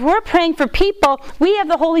 So as we're praying for people, we have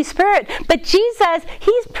the Holy Spirit. But Jesus,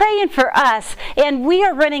 he's praying for us. And we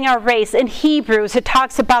are running our race. In Hebrews, it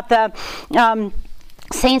talks about the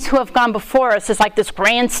saints who have gone before us. It's like this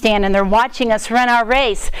grandstand, and they're watching us run our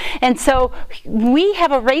race. And so we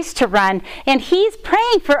have a race to run. And he's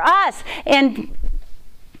praying for us. And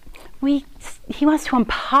he wants to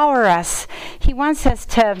empower us. He wants us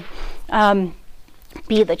to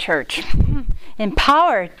be the church.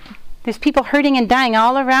 Empowered. There's people hurting and dying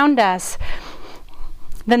all around us.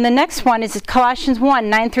 Then the next one is Colossians 1,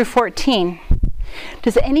 9 through 14.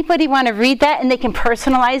 Does anybody want to read that? And they can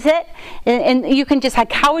personalize it. And you can just,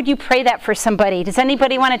 like, how would you pray that for somebody? Does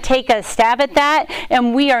anybody want to take a stab at that?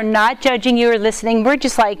 And we are not judging you or listening. We're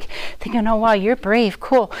just like thinking, oh, wow, you're brave.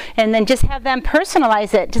 Cool. And then just have them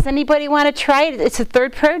personalize it. Does anybody want to try it? It's the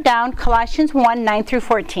third prayer down, Colossians 1, 9 through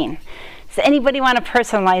 14. Does anybody want to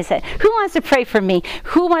personalize it? Who wants to pray for me?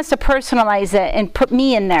 Who wants to personalize it and put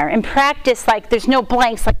me in there and practice like there's no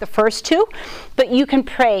blanks like the first two, but you can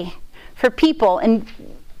pray for people, and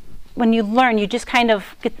when you learn, you just kind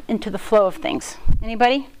of get into the flow of things.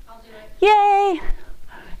 Anybody? I'll do it. Yay!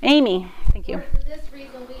 Amy, thank you. For this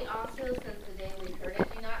reason, we also, since the day we heard it,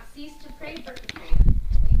 do not cease to pray for Katrina.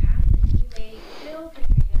 We ask that you may fill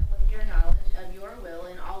Katrina with your knowledge of your will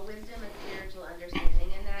in all wisdom and spiritual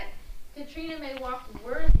understanding, and that Katrina may walk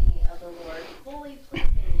worthy of the Lord, fully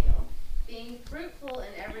pleasing you, being fruitful in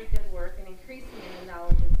every good work and increasing in the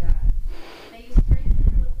knowledge of God. May you strengthen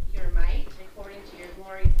her with your might, according to your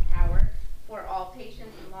glorious power, for all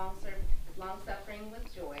patience and long-suffering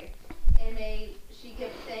with joy. And may she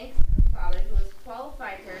give thanks to the Father who has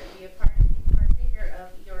qualified her to be a partaker of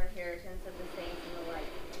your inheritance of the saints in the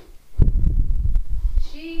light.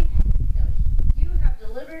 You have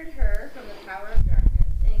delivered her from the power of darkness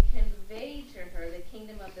and conveyed to her the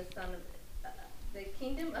kingdom of the Son of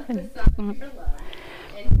your love,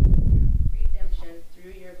 and redemption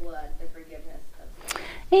through your blood, the forgiveness of sin.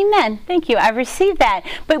 Amen. Thank you. I received that.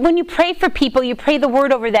 But when you pray for people, you pray the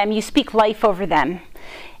word over them. You speak life over them.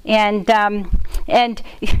 And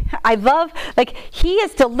I love, like, he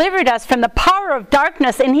has delivered us from the power of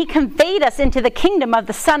darkness, and he conveyed us into the kingdom of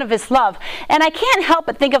the Son of his love. And I can't help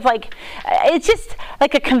but think of, like, it's just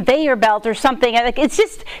like a conveyor belt or something. Like, it's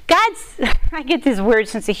just God's, I get this weird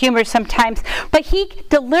sense of humor sometimes, but he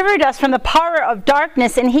delivered us from the power of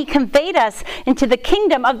darkness, and he conveyed us into the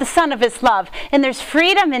kingdom of the Son of his love. And there's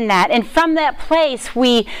freedom in that. And from that place,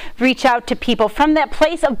 we reach out to people. From that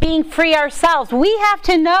place of being free ourselves, we have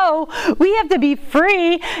to know, we have to be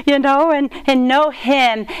free, and know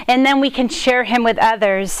him, and then we can share him with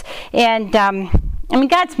others. And I mean,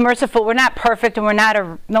 God's merciful. We're not perfect,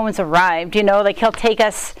 and no one's arrived, like he'll take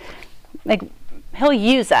us, like he'll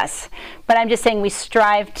use us. But I'm just saying we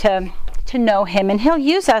strive to know him, and he'll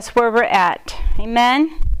use us where we're at.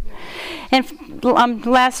 Amen. And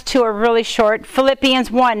last two are really short. Philippians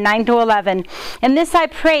 1, 9 to 11. And this I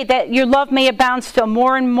pray, that your love may abound still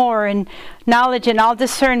more and more in knowledge and all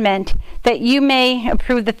discernment, that you may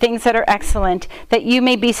approve the things that are excellent, that you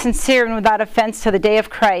may be sincere and without offense to the day of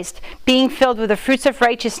Christ, being filled with the fruits of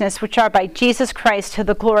righteousness, which are by Jesus Christ, to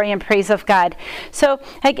the glory and praise of God. So,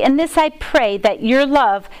 in this I pray that your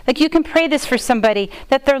love, you can pray this for somebody,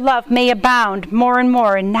 that their love may abound more and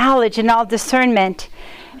more in knowledge and all discernment.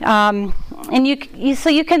 And so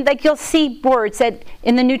you can, you'll see words that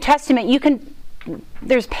in the New Testament,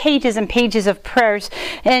 there's pages and pages of prayers,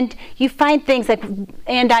 and you find things like,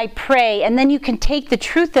 and I pray, and then you can take the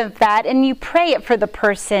truth of that and you pray it for the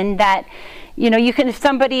person that, you can, if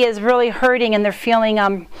somebody is really hurting and they're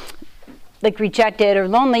feeling rejected or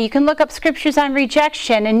lonely, you can look up scriptures on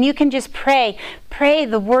rejection, and you can just pray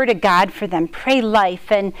the word of God for them, pray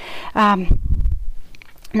life, and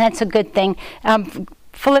that's a good thing.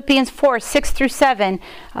 Philippians 4:6-7,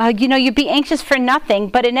 you be anxious for nothing,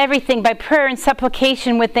 but in everything by prayer and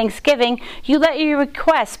supplication with thanksgiving, you let your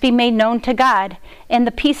requests be made known to God. And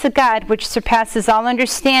the peace of God, which surpasses all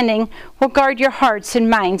understanding, will guard your hearts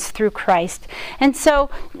and minds through Christ. And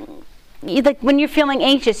so, when you're feeling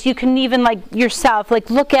anxious, you can even yourself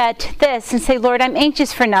look at this and say, Lord, I'm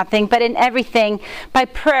anxious for nothing, but in everything by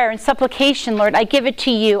prayer and supplication, Lord, I give it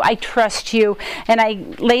to you, I trust you, and I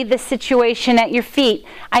lay this situation at your feet.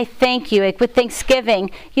 I thank you. With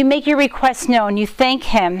thanksgiving, you make your request known, you thank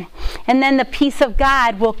him, and then the peace of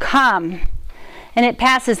God will come. And it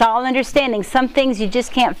passes all understanding. Some things you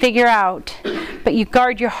just can't figure out, but you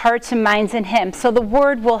guard your hearts and minds in him. So the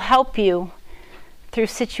word will help you through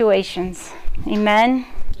situations. Amen?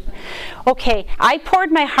 Okay, I poured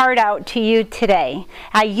my heart out to you today.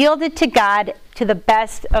 I yielded to God to the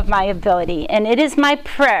best of my ability. And it is my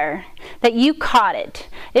prayer that you caught it.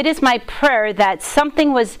 It is my prayer that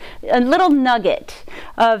something was a little nugget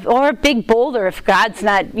or a big boulder, if God's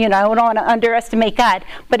not, I don't want to underestimate God.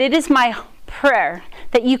 But it is my prayer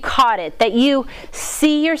that you caught it, that you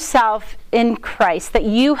see yourself in Christ, that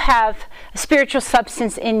you have a spiritual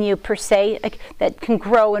substance in you per se that can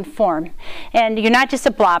grow and form. And you're not just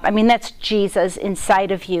a blob. That's Jesus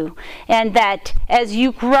inside of you. And that as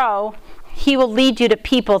you grow, he will lead you to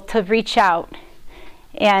people to reach out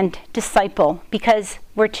and disciple, because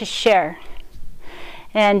we're to share.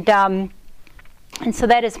 And so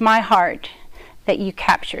that is my heart, that you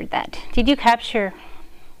captured that. Did you capture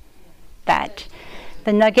that?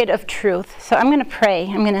 The nugget of truth. So I'm going to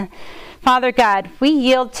pray. Father God, we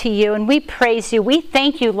yield to you and we praise you. We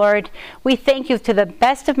thank you, Lord. We thank you to the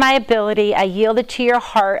best of my ability. I yielded to your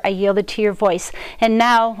heart. I yielded to your voice. And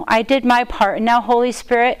now I did my part. And now, Holy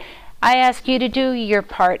Spirit, I ask you to do your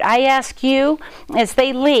part. I ask you, as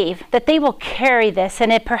they leave, that they will carry this,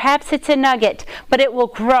 and perhaps it's a nugget, but it will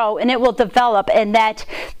grow and it will develop, and that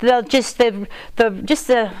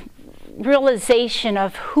the realization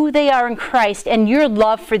of who they are in Christ and your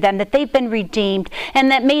love for them, that they've been redeemed,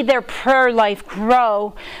 and that may their prayer life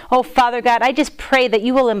grow. Oh, Father God, I just pray that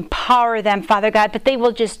you will empower them, Father God, but they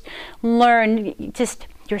will just learn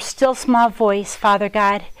your still small voice, Father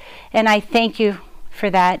God, and I thank you for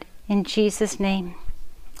that. In Jesus' name,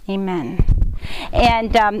 amen.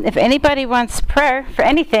 And if anybody wants prayer for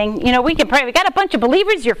anything, we can pray. We got a bunch of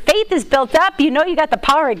believers. Your faith is built up. You got the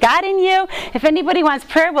power of God in you. If anybody wants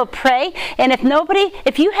prayer, we'll pray. And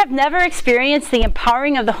if you have never experienced the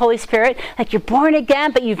empowering of the Holy Spirit, like you're born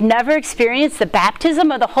again, but you've never experienced the baptism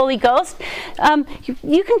of the Holy Ghost,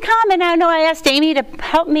 you can come. And I know I asked Amy to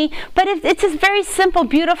help me, but it's a very simple,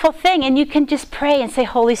 beautiful thing. And you can just pray and say,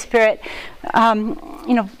 Holy Spirit,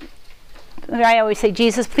 I always say,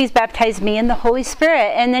 Jesus, please baptize me in the Holy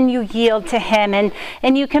Spirit. And then you yield to him and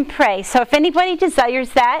you can pray. So if anybody desires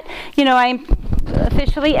that, I'm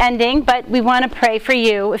officially ending, but we want to pray for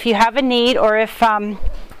you if you have a need, or if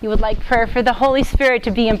you would like prayer for the Holy Spirit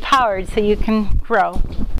to be empowered so you can grow.